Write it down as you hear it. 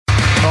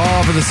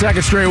for the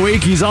second straight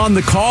week. He's on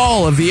the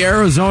call of the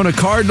Arizona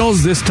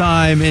Cardinals, this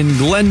time in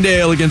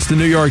Glendale against the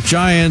New York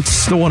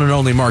Giants. The one and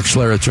only Mark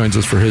Schlereth joins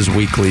us for his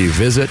weekly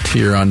visit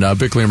here on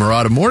Bickley and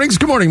Murata Mornings.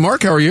 Good morning,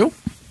 Mark. How are you?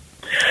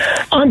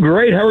 I'm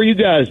great. How are you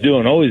guys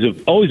doing? Always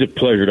a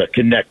pleasure to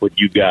connect with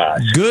you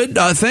guys. Good.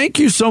 Thank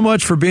you so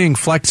much for being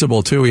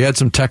flexible, too. We had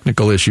some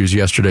technical issues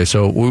yesterday,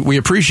 so we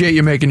appreciate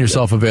you making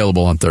yourself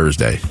available on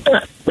Thursday.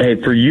 Hey,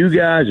 for you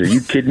guys, are you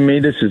kidding me?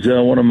 This is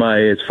one of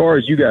my, as far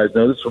as you guys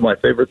know, this is my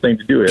favorite thing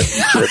to do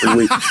every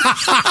week.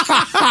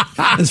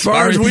 As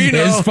far as we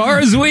know. As far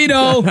as we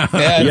know.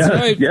 That's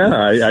right.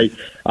 Yeah,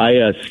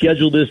 I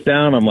scheduled this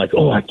down. I'm like,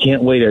 I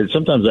can't wait.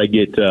 Sometimes I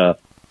get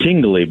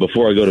tingly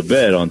before I go to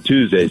bed on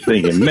Tuesdays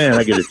thinking, man,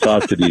 I get to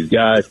talk to these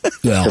guys.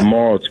 Well,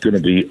 tomorrow it's going to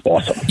be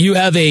awesome. You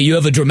have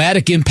a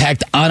dramatic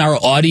impact on our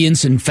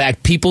audience. In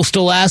fact, people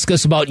still ask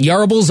us about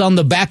yarbles on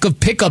the back of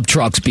pickup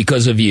trucks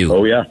because of you.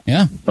 Oh yeah.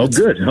 Yeah. Oh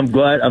good. I'm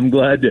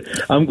glad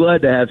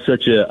to have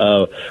such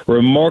a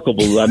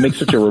remarkable, I make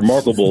such a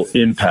remarkable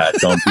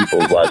impact on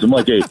people's lives.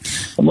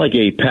 I'm like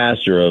a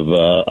pastor of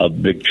a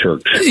big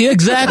church.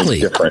 Exactly.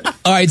 Different.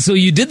 All right, so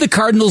you did the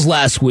Cardinals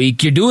last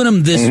week. You're doing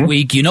them this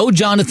week. You know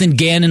Jonathan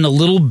Gannon a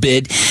little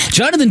bit.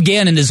 Jonathan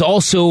Gannon is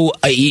also,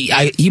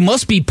 he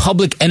must be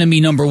public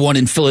enemy number one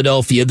in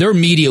Philadelphia. Their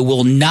media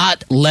will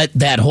not let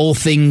that whole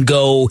thing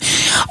go.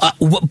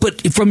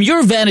 But from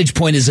your vantage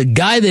point as a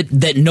guy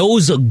that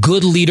knows a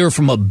good leader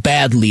from a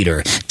bad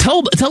leader,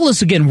 tell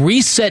us again,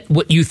 reset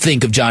what you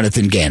think of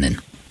Jonathan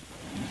Gannon.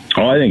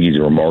 Oh, I think he's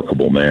a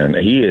remarkable man.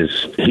 He is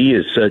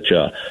such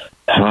a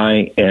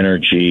high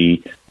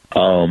energy,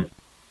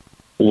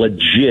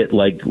 legit,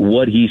 like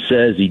what he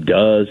says he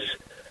does.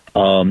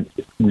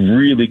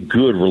 Really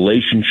good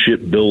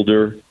relationship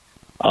builder.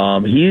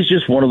 He's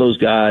just one of those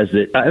guys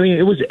that, I mean,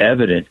 it was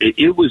evident.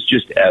 It was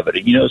just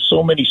evident. You know,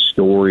 so many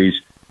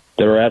stories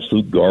that are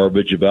absolute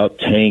garbage about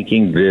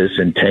tanking this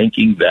and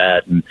tanking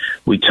that. And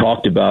we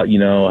talked about, you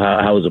know,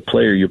 how as a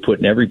player you're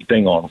putting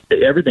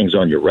everything's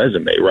on your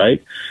resume,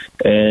 right?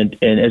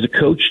 And as a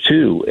coach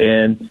too.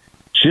 And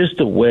just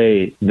the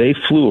way they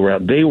flew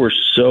around, they were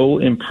so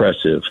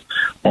impressive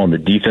on the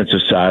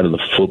defensive side of the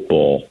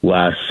football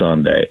last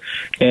Sunday.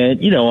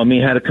 And, you know, I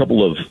mean, had a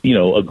couple of, you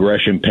know,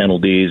 aggression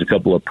penalties, a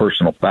couple of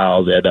personal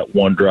fouls. They had that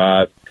one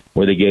drive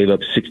where they gave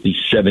up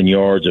 67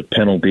 yards of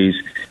penalties.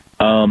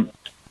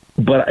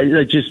 But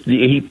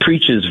he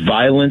preaches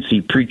violence.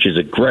 He preaches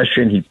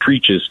aggression. He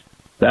preaches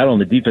that on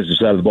the defensive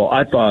side of the ball.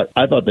 I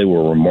thought they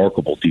were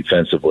remarkable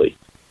defensively.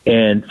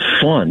 And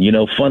fun,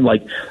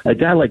 like a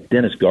guy like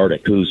Dennis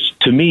Gardeck, who's,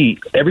 to me,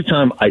 every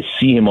time I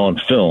see him on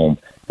film,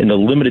 in the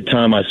limited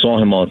time I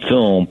saw him on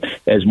film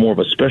as more of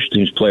a special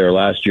teams player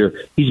last year,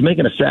 he's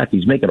making a sack,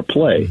 he's making a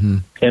play. Mm-hmm.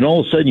 And all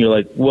of a sudden you're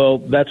like, well,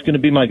 that's going to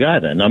be my guy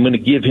then. I'm going to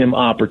give him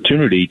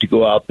opportunity to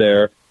go out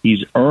there.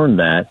 He's earned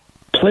that.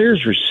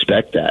 Players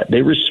respect that.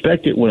 They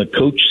respect it when a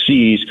coach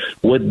sees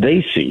what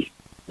they see.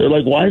 They're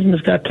like, why isn't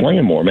this guy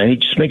playing more, man? He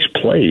just makes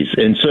plays.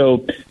 And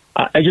so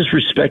I just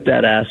respect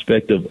that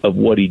aspect of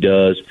what he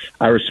does.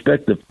 I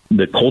respect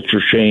the culture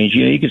change.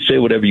 You know, you can say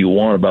whatever you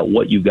want about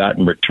what you got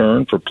in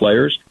return for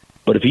players,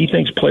 but if he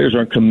thinks players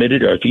aren't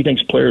committed or if he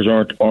thinks players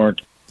aren't part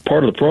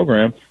of the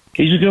program,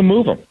 he's just going to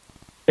move them.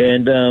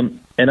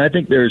 And I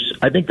think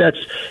that's,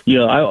 you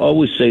know, I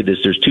always say this,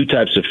 there's two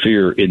types of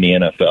fear in the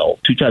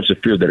NFL, two types of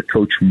fear that a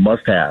coach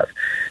must have.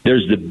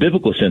 There's the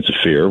biblical sense of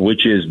fear,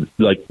 which is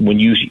like when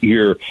you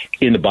hear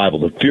in the Bible,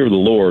 the fear of the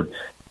Lord.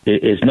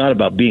 It's not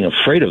about being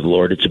afraid of the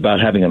Lord. It's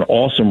about having an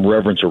awesome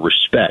reverence or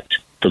respect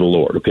for the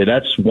Lord. Okay,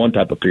 that's one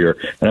type of fear,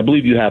 and I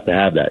believe you have to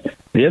have that.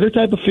 The other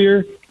type of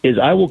fear is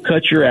I will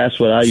cut your ass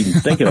without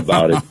even thinking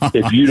about it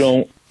if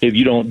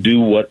you don't do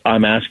what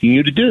I'm asking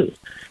you to do.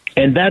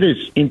 And that is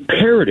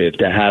imperative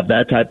to have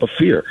that type of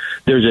fear.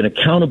 There's an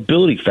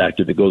accountability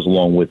factor that goes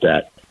along with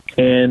that.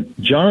 And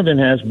Jonathan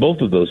has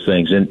both of those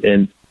things,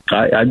 and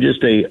I'm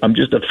just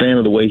a fan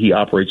of the way he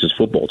operates his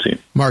football team.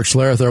 Mark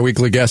Schlereth, our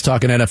weekly guest,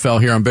 talking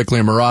NFL here on Bickley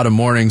and Murata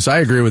Mornings. I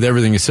agree with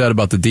everything you said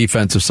about the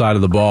defensive side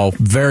of the ball.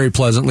 Very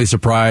pleasantly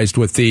surprised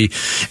with the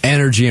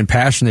energy and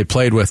passion they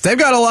played with. They've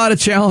got a lot of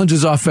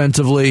challenges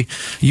offensively.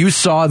 You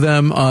saw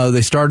them.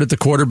 They started at the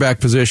quarterback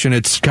position.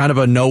 It's kind of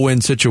a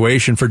no-win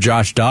situation for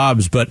Josh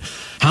Dobbs. But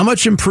how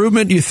much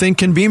improvement do you think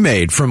can be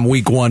made from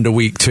week 1 to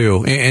week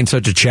 2 in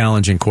such a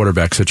challenging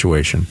quarterback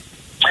situation?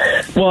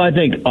 Well, I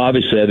think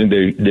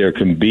there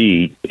can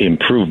be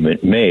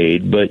improvement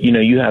made, but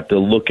you have to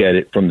look at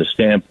it from the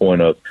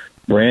standpoint of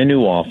brand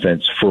new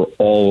offense for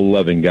all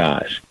 11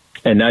 guys,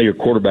 and now your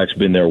quarterback's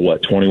been there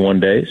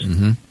 21 days,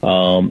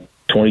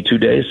 22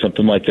 days,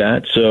 something like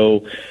that.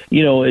 So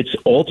it's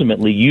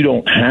ultimately you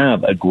don't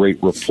have a great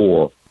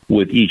rapport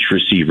with each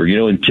receiver.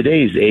 In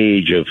today's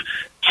age of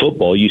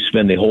football, you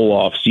spend the whole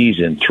off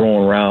season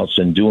throwing routes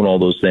and doing all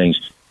those things.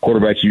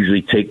 Quarterbacks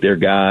usually take their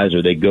guys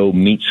or they go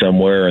meet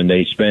somewhere and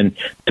they spend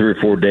 3 or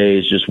 4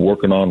 days just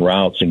working on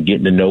routes and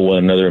getting to know one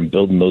another and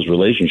building those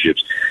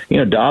relationships.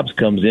 Dobbs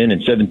comes in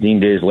and 17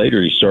 days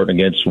later he's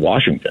starting against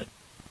Washington.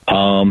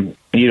 In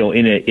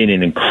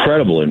an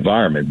incredible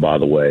environment, by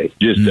the way.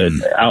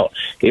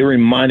 It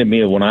reminded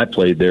me of when I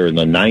played there in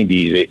the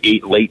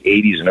 90s, late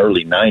 80s and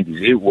early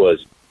 90s. It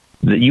was,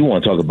 you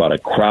want to talk about a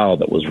crowd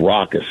that was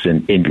raucous,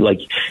 and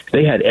like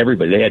they had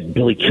everybody. They had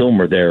Billy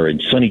Kilmer there,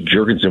 and Sonny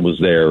Jurgensen was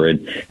there,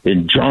 and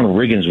John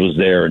Riggins was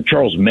there, and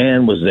Charles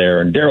Mann was there,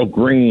 and Darryl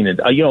Green, and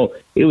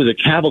it was a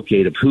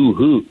cavalcade of who's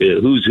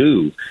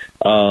who,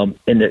 and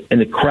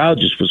the crowd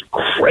just was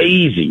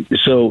crazy.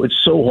 So it's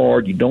so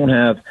hard. You don't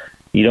have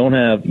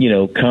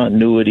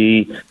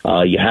continuity.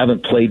 You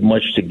haven't played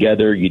much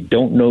together. You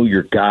don't know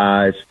your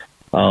guys.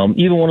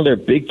 Even one of their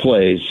big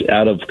plays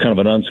out of kind of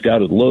an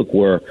unscouted look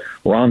where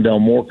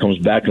Rondell Moore comes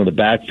back into the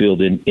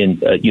backfield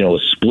in a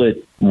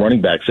split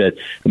running back set.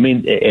 I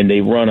mean, and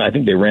I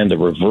think they ran the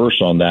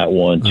reverse on that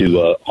one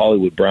to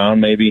Hollywood Brown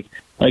maybe.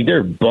 Like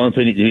they're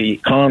bumping,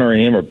 Connor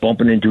and him are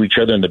bumping into each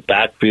other in the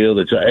backfield.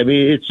 It's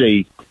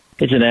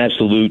an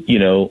absolute,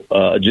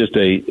 just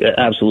a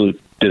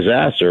absolute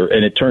disaster,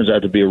 and it turns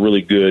out to be a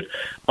really good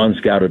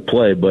unscouted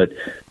play. But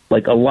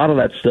like a lot of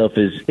that stuff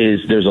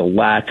is there's a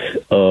lack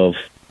of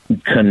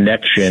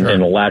connection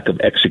and a lack of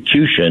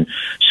execution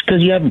just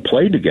because you haven't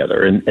played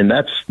together, and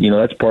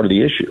that's part of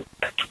the issue.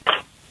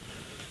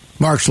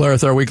 Mark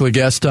Schlereth, our weekly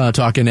guest,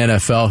 talking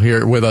NFL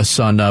here with us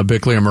on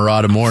Bickley and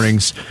Murata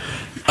Mornings.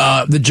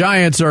 The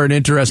Giants are an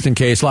interesting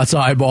case. Lots of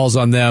eyeballs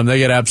on them. They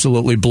get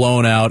absolutely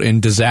blown out in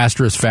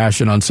disastrous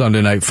fashion on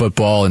Sunday Night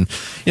Football. And,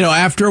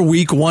 after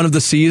week one of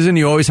the season,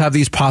 you always have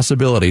these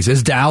possibilities.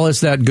 Is Dallas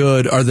that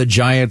good? Are the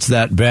Giants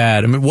that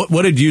bad? I mean,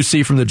 what did you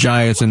see from the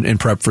Giants in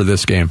prep for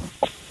this game?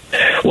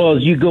 Well,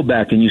 as you go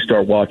back and you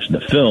start watching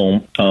the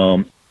film,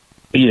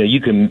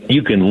 you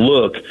can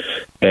look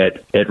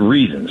at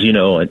reasons,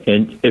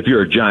 and if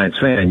you're a Giants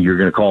fan, you're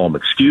going to call them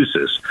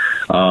excuses.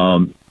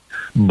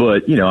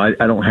 But,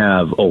 I don't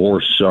have a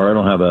horse, or I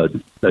don't have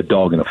a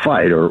dog in a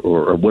fight,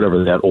 or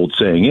whatever that old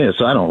saying is,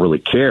 so I don't really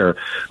care.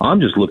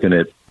 I'm just looking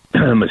at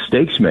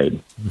mistakes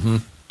made. Mm-hmm.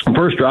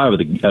 First drive of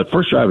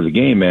the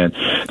game, man,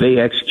 they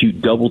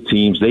execute double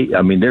teams.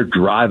 They're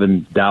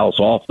driving Dallas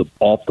off the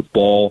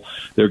ball.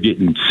 They're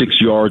getting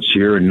 6 yards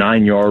here, a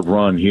 9-yard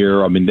run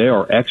here. I mean, they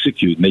are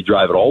executing. They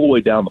drive it all the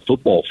way down the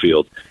football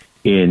field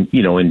in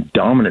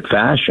dominant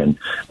fashion.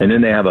 And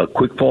then they have a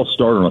quick false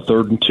start on a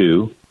 3rd and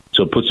 2.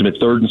 So it puts him at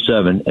 3rd and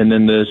 7. And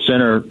then the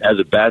center has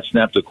a bad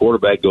snap to the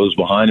quarterback, goes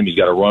behind him. He's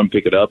got to run,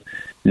 pick it up.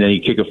 And then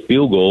you kick a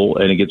field goal,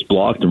 and it gets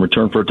blocked and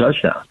returned for a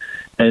touchdown.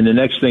 And the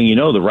next thing you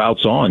know, the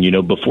route's on.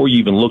 Before you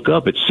even look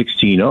up, it's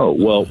 16-0.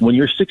 Well, when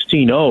you're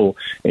 16-0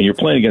 and you're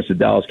playing against the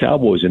Dallas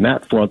Cowboys in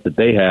that front that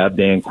they have,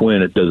 Dan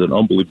Quinn does an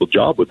unbelievable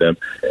job with them.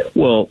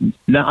 Well,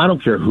 now I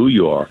don't care who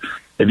you are.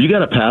 If you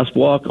got a pass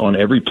block on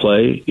every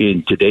play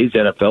in today's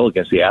NFL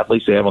against the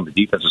athletes they have on the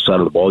defensive side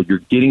of the ball, you're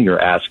getting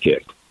your ass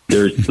kicked.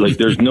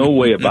 There's no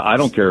way about. I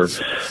don't care.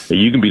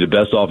 You can be the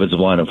best offensive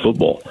line in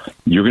football.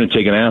 You're going to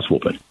take an ass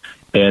whooping,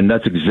 and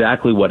that's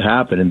exactly what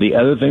happened. And the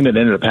other thing that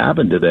ended up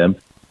happening to them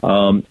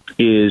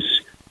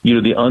is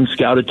the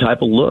unscouted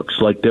type of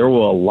looks. Like there were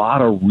a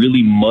lot of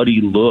really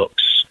muddy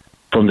looks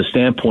from the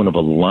standpoint of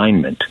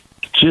alignment.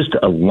 Just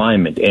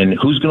alignment, and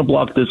who's going to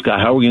block this guy?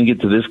 How are we going to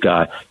get to this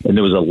guy? And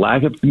there was a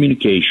lack of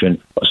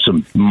communication,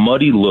 some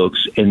muddy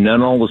looks, and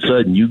then all of a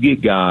sudden you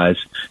get guys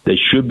that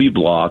should be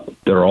blocked.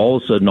 They're all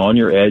of a sudden on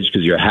your edge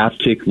because you're half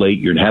tick late,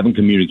 you haven't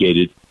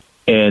communicated,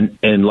 and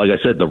like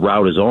I said, the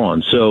route is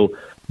on. So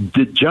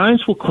the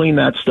Giants will clean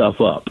that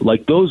stuff up.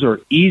 Like those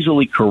are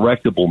easily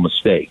correctable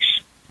mistakes.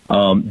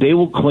 They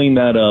will clean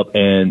that up,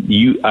 and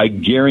I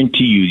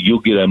guarantee you'll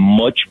get a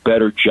much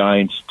better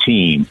Giants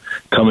team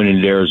coming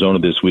into Arizona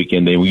this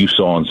weekend than you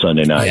saw on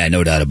Sunday night. Yeah,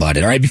 no doubt about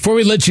it. All right, before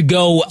we let you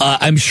go,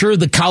 I'm sure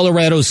the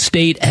Colorado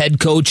State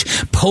head coach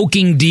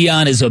poking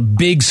Deion is a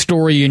big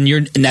story in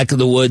your neck of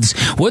the woods.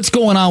 What's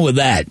going on with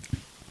that?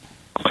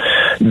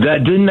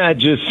 Didn't that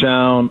just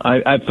sound?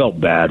 I felt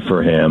bad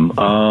for him.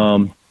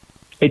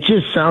 It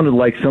just sounded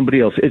like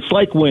somebody else. It's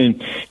like when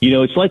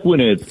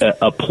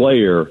a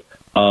player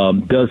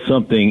does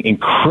something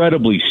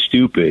incredibly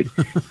stupid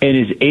and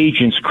his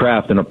agents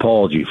craft an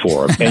apology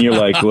for him. And you're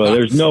like, well,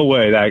 there's no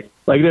way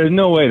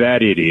that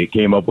idiot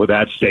came up with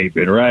that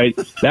statement, right?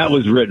 That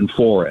was written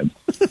for him.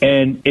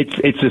 And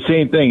it's the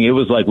same thing. It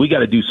was like, we got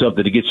to do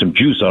something to get some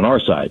juice on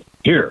our side.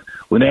 Here,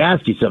 when they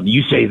ask you something,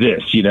 you say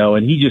this,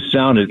 and he just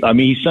sounded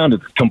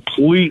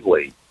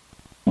completely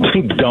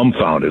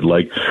dumbfounded,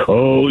 like,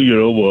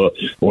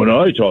 when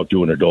I talk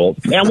to an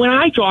adult, and when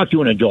I talk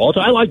to an adult,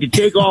 I like to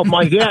take off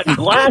my hat and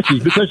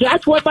glasses because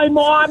that's what my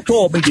mom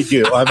told me to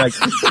do. I'm like,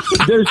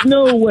 there's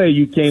no way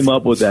you came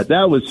up with that.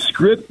 That was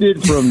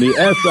scripted from the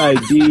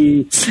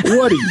SID.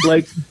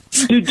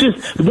 Dude,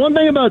 just one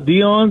thing about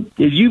Deion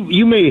is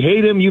you may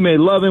hate him, you may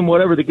love him,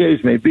 whatever the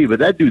case may be, but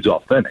that dude's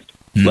authentic.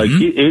 Mm-hmm. Like,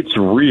 it's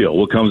real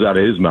what comes out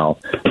of his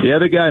mouth. The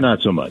other guy,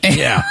 not so much.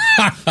 Yeah.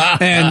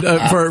 And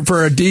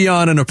for a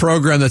Deion and a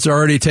program that's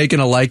already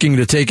taken a liking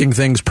to taking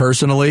things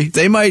personally,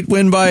 they might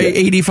win by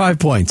 85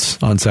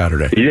 points on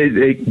Saturday.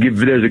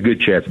 There's a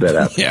good chance that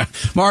happens. Yeah.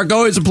 Mark,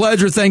 always a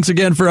pleasure. Thanks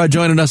again for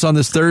joining us on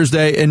this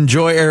Thursday.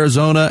 Enjoy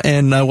Arizona,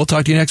 and we'll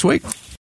talk to you next week.